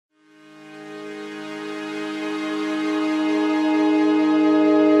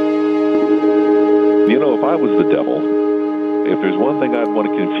I was the devil, if there's one thing I'd want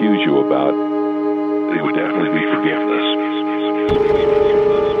to confuse you about, it would definitely be forgiveness.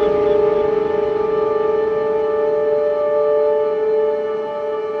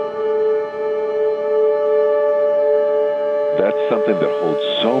 That's something that holds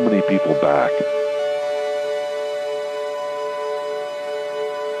so many people back.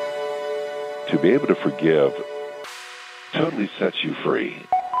 To be able to forgive totally sets you free.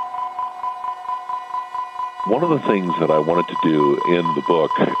 One of the things that I wanted to do in the book,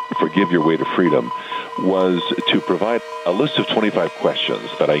 Forgive Your Way to Freedom, was to provide a list of 25 questions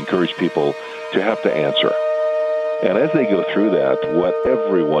that I encourage people to have to answer. And as they go through that, what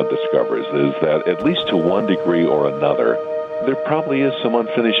everyone discovers is that at least to one degree or another, there probably is some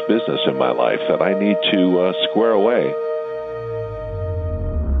unfinished business in my life that I need to square away.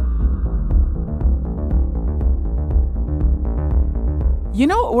 You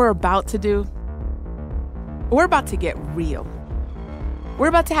know what we're about to do? We're about to get real. We're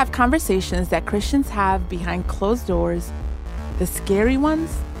about to have conversations that Christians have behind closed doors, the scary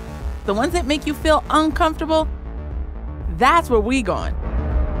ones, the ones that make you feel uncomfortable. That's where we're going.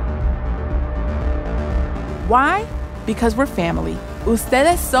 Why? Because we're family.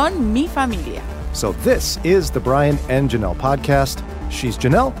 Ustedes son mi familia. So this is the Brian and Janelle podcast. She's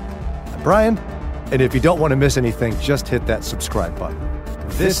Janelle, I'm Brian, and if you don't want to miss anything, just hit that subscribe button.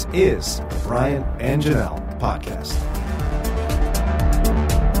 This is the Brian and Janelle podcast.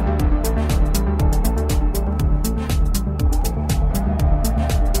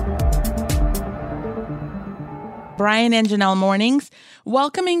 Brian and Janelle Mornings,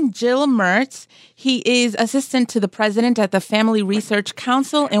 welcoming Jill Mertz. He is assistant to the president at the Family Research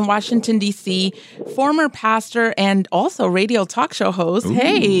Council in Washington, D.C., former pastor and also radio talk show host. Ooh.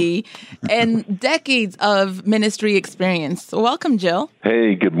 Hey, and decades of ministry experience. So welcome, Jill.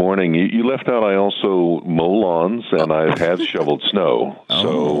 Hey, good morning. You left out I also mow lawns and I have shoveled snow.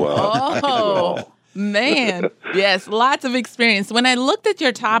 Man, yes, lots of experience. When I looked at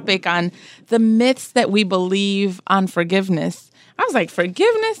your topic on the myths that we believe on forgiveness, I was like,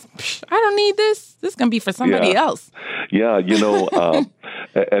 forgiveness? Psh, I don't need this. This is going to be for somebody else. Yeah,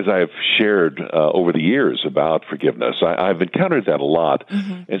 as I've shared over the years about forgiveness, I've encountered that a lot.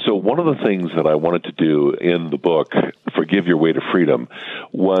 Mm-hmm. And so one of the things that I wanted to do in the book, Forgive Your Way to Freedom,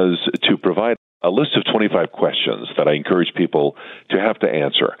 was to provide a list of 25 questions that I encourage people to have to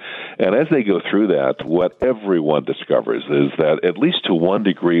answer. And as they go through that, what everyone discovers is that at least to one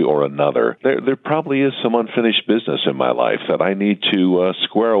degree or another, there probably is some unfinished business in my life that I need to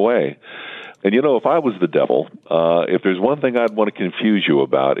square away. And if I was the devil, if there's one thing I'd want to confuse you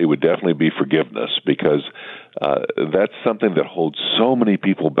about, it would definitely be forgiveness, because that's something that holds so many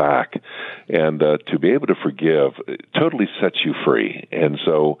people back. And to be able to forgive totally sets you free. And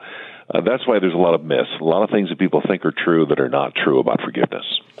so that's why there's a lot of myths, a lot of things that people think are true that are not true about forgiveness.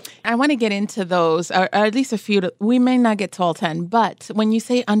 I want to get into those, or at least a few. We may not get to all 10, but when you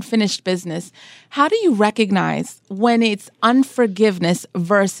say unfinished business, how do you recognize when it's unforgiveness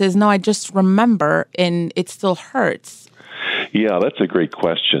versus, no, I just remember and it still hurts? Yeah, that's a great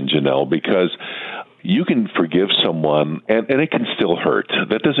question, Janelle, because you can forgive someone, and it can still hurt.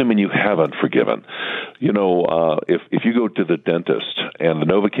 That doesn't mean you haven't forgiven. If you go to the dentist and the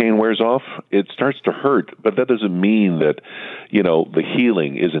Novocaine wears off, it starts to hurt, but that doesn't mean that, the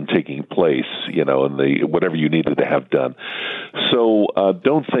healing isn't taking place, and whatever you needed to have done. So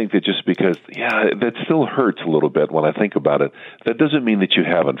don't think that just because, that still hurts a little bit when I think about it, that doesn't mean that you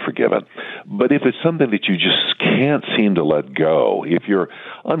haven't forgiven. But if it's something that you just can't seem to let go, if you're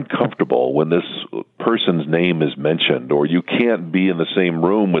uncomfortable when this person's name is mentioned, or you can't be in the same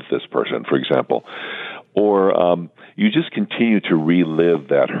room with this person, for example, or you just continue to relive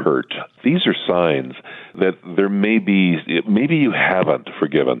that hurt, these are signs that maybe you haven't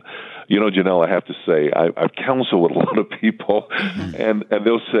forgiven. Janelle, I have to say, I've counseled with a lot of people, and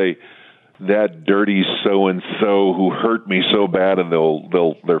they'll say, that dirty so-and-so who hurt me so bad, and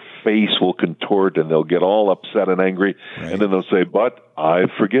their face will contort and they'll get all upset and angry, right. And then they'll say, but I've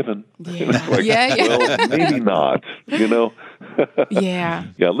forgiven. Yeah. And it's like, well, maybe not, Yeah.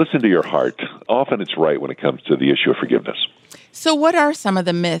 Yeah, listen to your heart. Often it's right when it comes to the issue of forgiveness. So what are some of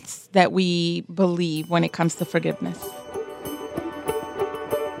the myths that we believe when it comes to forgiveness?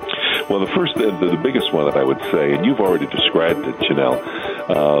 Well, the biggest one that I would say, and you've already described it, Janelle,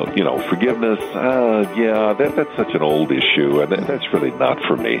 forgiveness, that's such an old issue, and that's really not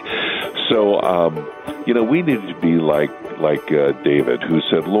for me. So, we need to be like David, who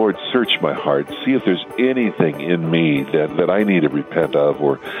said, Lord, search my heart, see if there's anything in me that I need to repent of,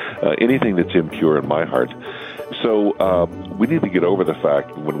 or anything that's impure in my heart. So we need to get over the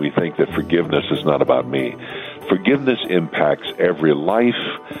fact when we think that forgiveness is not about me. Forgiveness impacts every life,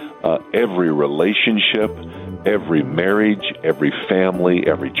 every relationship, every marriage, every family,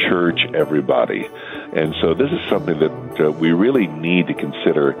 every church, everybody. And so this is something that we really need to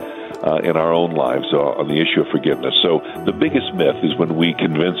consider in our own lives on the issue of forgiveness. So the biggest myth is when we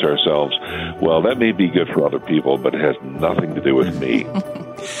convince ourselves, well, that may be good for other people, but it has nothing to do with me.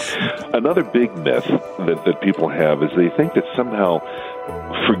 Another big myth that people have is they think that somehow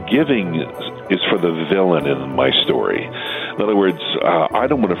forgiving is for the villain in my story. In other words, I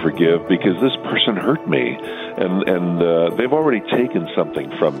don't want to forgive because this person hurt me, and they've already taken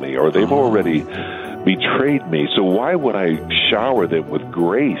something from me, or they've already betrayed me. So why would I shower them with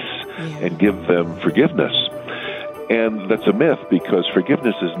grace and give them forgiveness? And that's a myth, because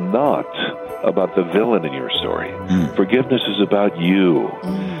forgiveness is not about the villain in your story. Forgiveness is about you.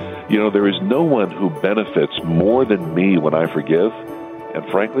 You know, there is no one who benefits more than me when I forgive, and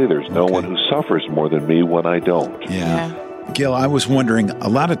frankly, there's no one who suffers more than me when I don't. Yeah. Gil, I was wondering, a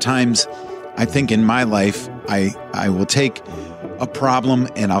lot of times, I think in my life, I will take a problem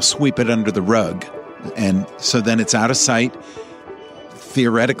and I'll sweep it under the rug. And so then it's out of sight,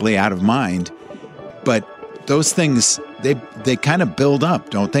 theoretically out of mind. But those things, they kind of build up,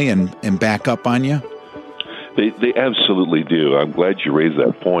 don't they, and back up on you? They absolutely do. I'm glad you raised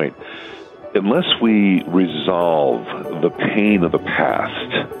that point. Unless we resolve the pain of the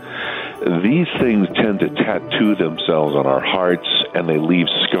past, these things tend to tattoo themselves on our hearts, and they leave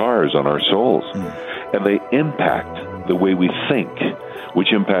scars on our souls. And they impact the way we think,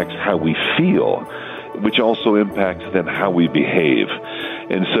 which impacts how we feel, which also impacts then how we behave.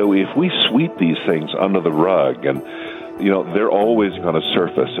 And so if we sweep these things under the rug, and they're always going to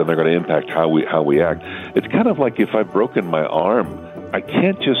surface, and they're going to impact how we act. It's kind of like if I've broken my arm, I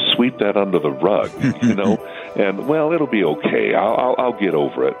can't just sweep that under the rug, and, well, it'll be okay. I'll get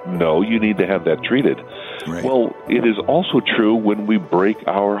over it. No, you need to have that treated. Right. Well, it is also true when we break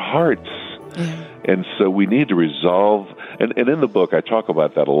our hearts. And so we need to resolve, and in the book I talk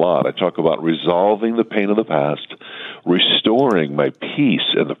about that a lot. I talk about resolving the pain of the past, restoring my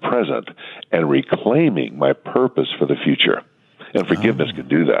peace in the present, and reclaiming my purpose for the future. And forgiveness can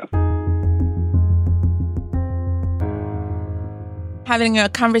do that. Having a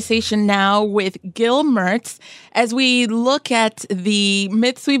conversation now with Gil Mertz as we look at the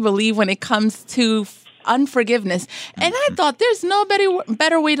myths we believe when it comes to unforgiveness. And I thought there's no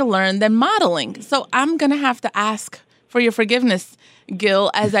better way to learn than modeling. So I'm going to have to ask for your forgiveness,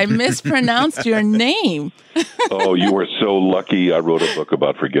 Gil, as I mispronounced your name. Oh, you were so lucky I wrote a book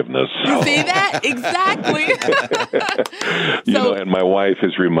about forgiveness. You see that? Exactly. And my wife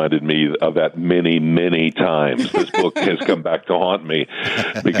has reminded me of that many, many times. This book has come back to haunt me,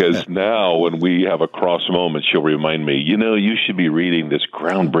 because now when we have a cross moment, she'll remind me, you should be reading this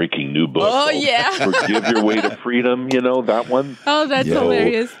groundbreaking new book. Oh, yeah. Forgive Your Way to Freedom, that one. Oh, that's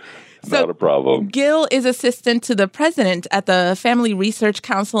hilarious. Not a problem. Gil is assistant to the president at the Family Research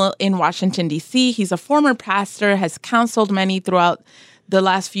Council in Washington, D.C. He's a former pastor, has counseled many throughout the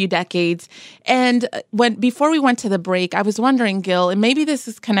last few decades. And before we went to the break, I was wondering, Gil, and maybe this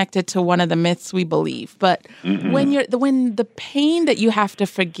is connected to one of the myths we believe, but when the pain that you have to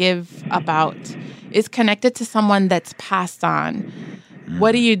forgive about is connected to someone that's passed on,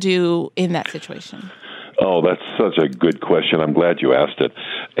 what do you do in that situation? Oh, that's such a good question. I'm glad you asked it.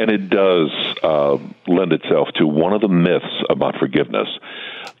 And it does lend itself to one of the myths about forgiveness.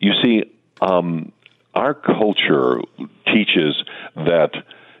 You see, our culture teaches that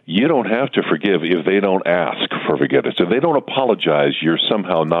you don't have to forgive if they don't ask for forgiveness. If they don't apologize, you're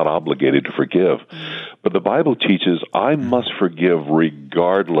somehow not obligated to forgive. But the Bible teaches I must forgive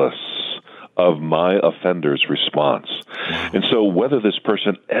regardless of my offender's response. And so whether this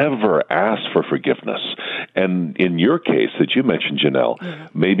person ever asks for forgiveness, and in your case that you mentioned,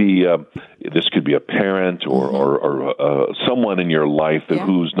 Janelle, maybe this could be a parent or someone in your life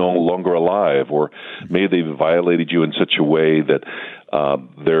who's no longer alive, or maybe they've violated you in such a way that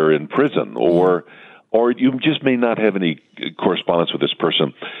they're in prison, or you just may not have any correspondence with this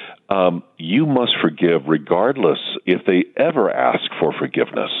person. You must forgive regardless if they ever ask for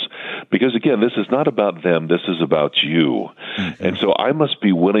forgiveness. Because, again, this is not about them. This is about you. And so I must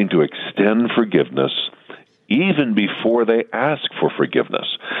be willing to extend forgiveness even before they ask for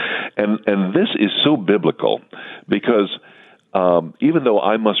forgiveness. And this is so biblical, because even though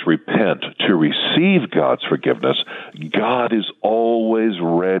I must repent to receive God's forgiveness, God is always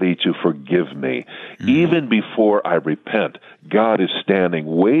ready to forgive me. Even before I repent, God is standing,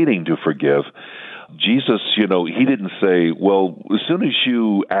 waiting to forgive. Jesus, he didn't say, well, as soon as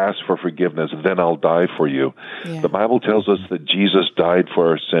you ask for forgiveness, then I'll die for you. Yeah. The Bible tells us that Jesus died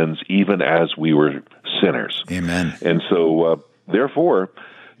for our sins even as we were sinners. Amen. And so, therefore,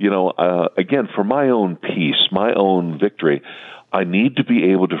 again, for my own peace, my own victory, I need to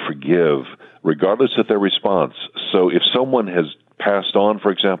be able to forgive regardless of their response. So if someone has passed on,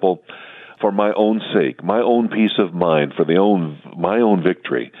 for example, for my own sake, my own peace of mind, for my own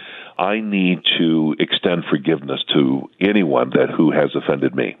victory, I need to extend forgiveness to anyone who has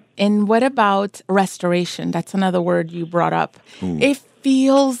offended me. And what about restoration? That's another word you brought up. It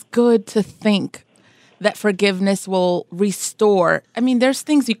feels good to think that forgiveness will restore. I mean, there's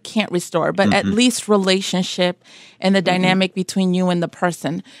things you can't restore, but at least relationship and the dynamic between you and the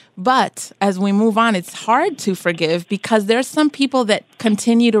person. But as we move on, it's hard to forgive because there's some people that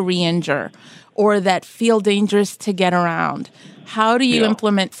continue to re-injure or that feel dangerous to get around. How do you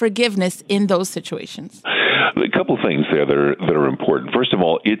implement forgiveness in those situations? A couple things there that are important. First of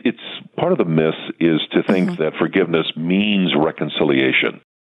all, it's part of the myth is to think that forgiveness means reconciliation.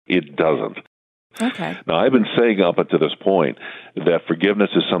 It doesn't. Okay. Now, I've been saying up until this point that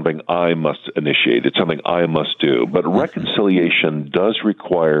forgiveness is something I must initiate. It's something I must do. But reconciliation does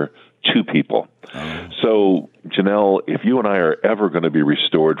require two people. So, Janelle, if you and I are ever going to be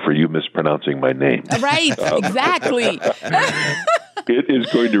restored for you mispronouncing my name. Right, exactly. It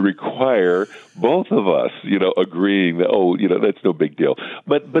is going to require both of us, agreeing that, that's no big deal.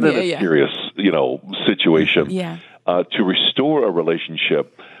 But in a serious, situation, to restore a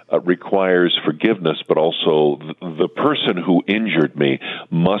relationship requires forgiveness, but also the person who injured me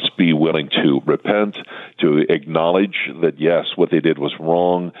must be willing to repent, to acknowledge that, yes, what they did was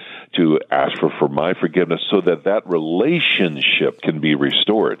wrong, to ask for my forgiveness so that relationship can be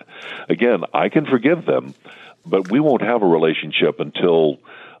restored. Again, I can forgive them, but we won't have a relationship until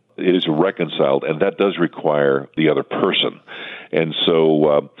it is reconciled, and that does require the other person. And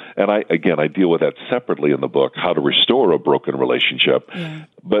so, I deal with that separately in the book, how to restore a broken relationship. Yeah.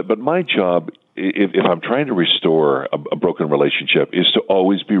 But my job, if I'm trying to restore a broken relationship, is to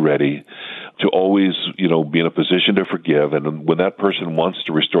always be ready, to always, be in a position to forgive. And when that person wants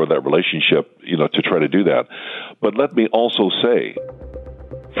to restore that relationship, to try to do that. But let me also say,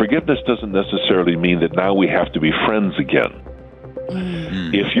 forgiveness doesn't necessarily mean that now we have to be friends again.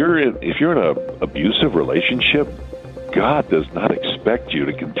 If you're in an abusive relationship, God does not expect you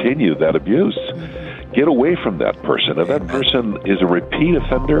to continue that abuse. Get away from that person. If that person is a repeat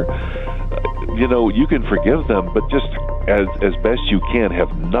offender, you can forgive them, but just as best you can,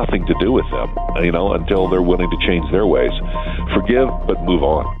 have nothing to do with them, until they're willing to change their ways. Forgive, but move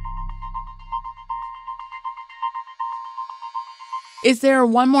on. Is there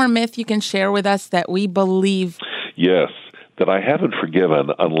one more myth you can share with us that we believe? Yes, that I haven't forgiven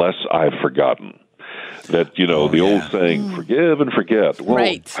unless I've forgotten. That, the old saying, forgive and forget. Well,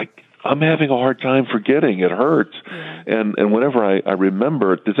 right. I'm having a hard time forgetting. It hurts. Yeah. And whenever I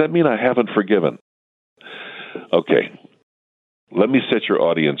remember it, does that mean I haven't forgiven? Okay. Let me set your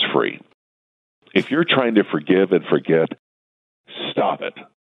audience free. If you're trying to forgive and forget, stop it.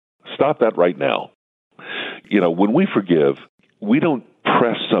 Stop that right now. When we forgive, we don't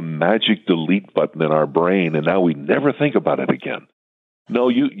press some magic delete button in our brain and now we never think about it again. No,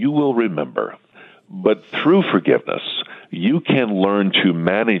 you will remember. But through forgiveness, you can learn to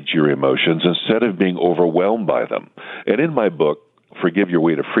manage your emotions instead of being overwhelmed by them. And in my book, Forgive Your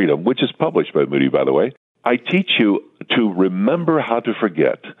Way to Freedom, which is published by Moody, by the way, I teach you to remember how to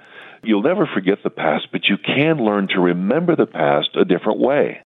forget. You'll never forget the past, but you can learn to remember the past a different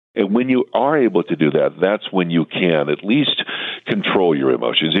way. And when you are able to do that, that's when you can at least control your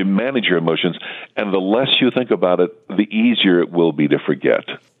emotions, you manage your emotions, and the less you think about it, the easier it will be to forget.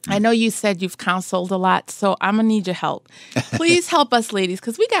 I know you said you've counseled a lot, so I'm going to need your help. Please help us, ladies,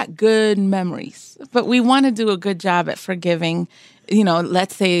 because we got good memories, but we want to do a good job at forgiving,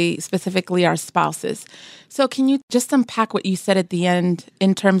 let's say specifically our spouses. So can you just unpack what you said at the end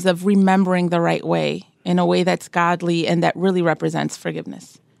in terms of remembering the right way, in a way that's godly and that really represents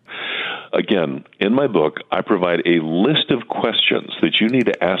forgiveness? Again, in my book, I provide a list of questions that you need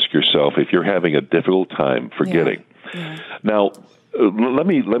to ask yourself if you're having a difficult time forgetting. Yeah. Now, let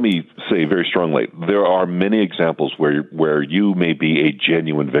me say very strongly, there are many examples where you may be a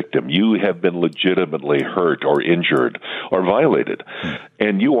genuine victim. You have been legitimately hurt or injured or violated,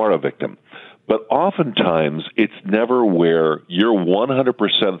 and you are a victim. But oftentimes, it's never where you're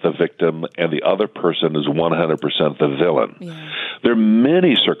 100% the victim and the other person is 100% the villain. Yeah. There are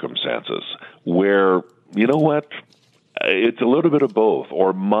many circumstances where, you know what, it's a little bit of both,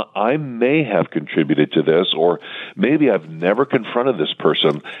 or I may have contributed to this, or maybe I've never confronted this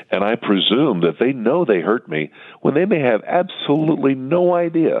person, and I presume that they know they hurt me when they may have absolutely no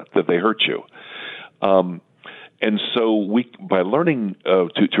idea that they hurt you. And so by learning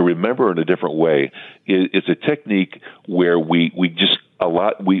to remember in a different way, it's a technique where we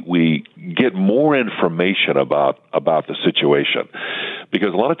get more information about the situation.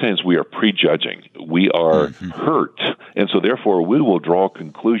 Because a lot of times we are prejudging. We are hurt, and so therefore we will draw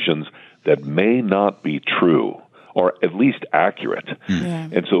conclusions that may not be true or at least accurate. Yeah.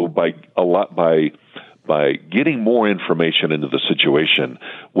 And so by getting more information into the situation,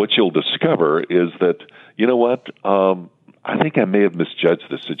 what you'll discover is that, you know what, I think I may have misjudged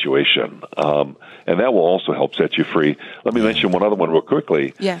the situation, and that will also help set you free. Let me mention one other one real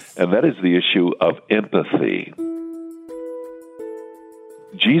quickly, and that is the issue of empathy.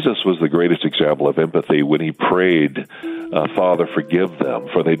 Jesus was the greatest example of empathy when he prayed, Father, forgive them,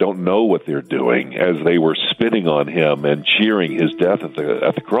 for they don't know what they're doing, as they were spitting on him and cheering his death at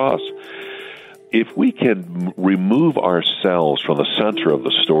the cross. If we can remove ourselves from the center of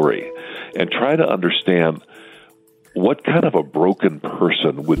the story and try to understand what kind of a broken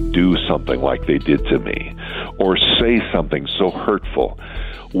person would do something like they did to me, or say something so hurtful,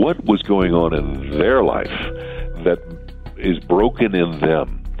 what was going on in their life that is broken in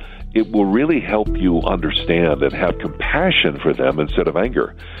them, it will really help you understand and have compassion for them instead of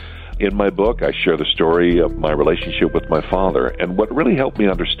anger. In my book, I share the story of my relationship with my father, and what really helped me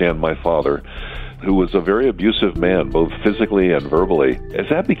understand my father, who was a very abusive man, both physically and verbally,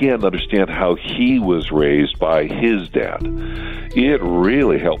 as I began to understand how he was raised by his dad, it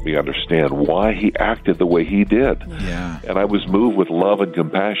really helped me understand why he acted the way he did. Yeah. And I was moved with love and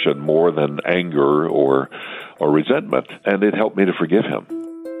compassion more than anger or resentment, and it helped me to forgive him.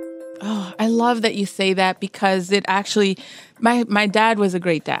 Oh, I love that you say that, because it actually, my dad was a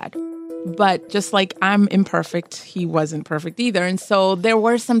great dad. But just like I'm imperfect, he wasn't perfect either. And so there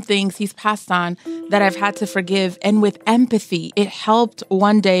were some things he's passed on that I've had to forgive. And with empathy, it helped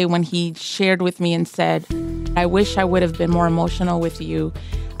one day when he shared with me and said, I wish I would have been more emotional with you.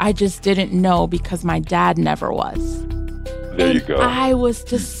 I just didn't know because my dad never was. There you go. I was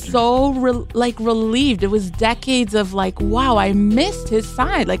just so relieved. It was decades of wow, I missed his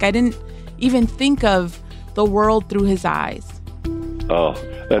side. I didn't even think of the world through his eyes. Oh,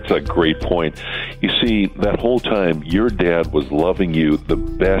 that's a great point. You see, that whole time, your dad was loving you the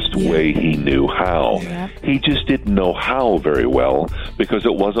best way he knew how. Yeah. He just didn't know how very well because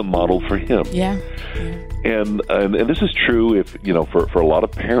it wasn't modeled for him. Yeah. And this is true if for a lot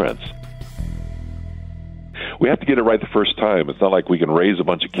of parents. We have to get it right the first time. It's not like we can raise a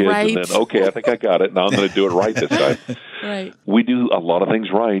bunch of kids and then, okay, I think I got it. Now I'm going to do it right this time. Right. We do a lot of things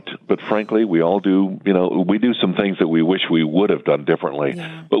right, but frankly, we all do, we do some things that we wish we would have done differently.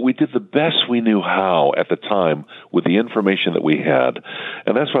 Yeah. But we did the best we knew how at the time with the information that we had.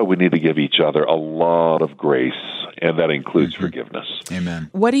 And that's why we need to give each other a lot of grace, and that includes forgiveness. Amen.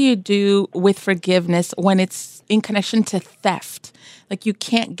 What do you do with forgiveness when it's in connection to theft? You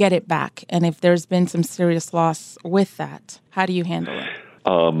can't get it back. And if there's been some serious loss with that, how do you handle it?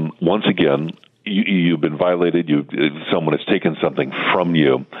 Once again, you've been violated. Someone has taken something from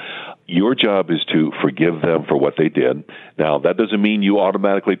you. Your job is to forgive them for what they did. Now, that doesn't mean you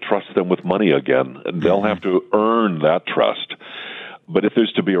automatically trust them with money again. They'll have to earn that trust. But if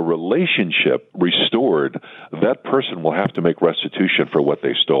there's to be a relationship restored, that person will have to make restitution for what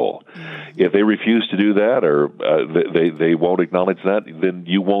they stole. If they refuse to do that, or they won't acknowledge that, then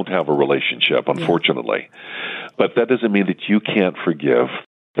you won't have a relationship, unfortunately. But that doesn't mean that you can't forgive.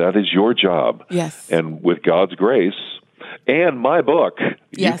 That is your job. Yes. And with God's grace and my book,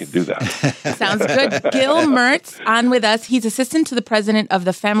 you can do that. Sounds good. Gil Mertz on with us. He's assistant to the president of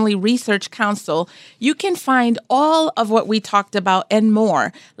the Family Research Council. You can find all of what we talked about and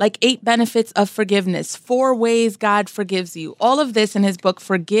more, like 8 benefits of forgiveness, 4 ways God forgives you. All of this in his book,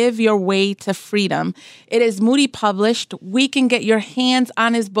 Forgive Your Way to Freedom. It is Moody published. We can get your hands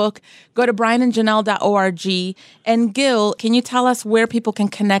on his book. Go to brianandjanelle.org. And Gil, can you tell us where people can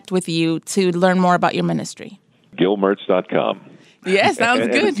connect with you to learn more about your ministry? GilMertz.com. Yeah, sounds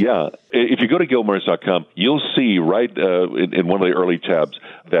good. Yeah. If you go to GilMertz.com, you'll see right in one of the early tabs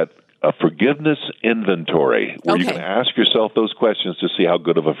that a forgiveness inventory where you can ask yourself those questions to see how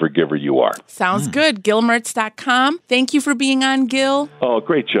good of a forgiver you are. Sounds good. GilMertz.com. Thank you for being on, Gil. Oh,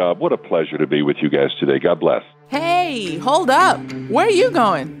 great job. What a pleasure to be with you guys today. God bless. Hey, hold up. Where are you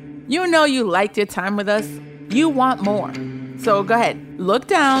going? You know you liked your time with us. You want more. So go ahead, look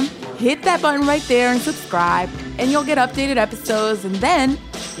down, hit that button right there and subscribe, and you'll get updated episodes, and then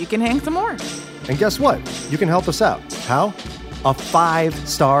you can hang some more. And guess what? You can help us out. How? A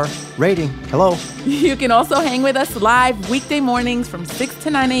 5-star rating. Hello. You can also hang with us live weekday mornings from 6 to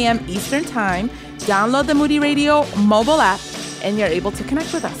 9 a.m. Eastern Time. Download the Moody Radio mobile app, and you're able to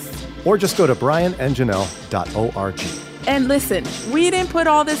connect with us. Or just go to brianandjanelle.org. And listen, we didn't put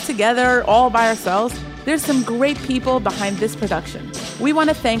all this together all by ourselves. There's some great people behind this production. We want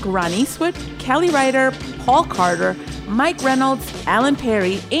to thank Ron Eastwood, Kelly Ryder, Paul Carter, Mike Reynolds, Alan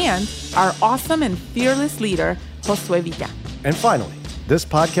Perry, and our awesome and fearless leader, Josue Villa. And finally, this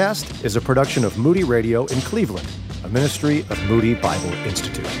podcast is a production of Moody Radio in Cleveland, a ministry of Moody Bible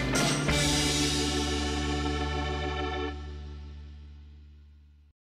Institute.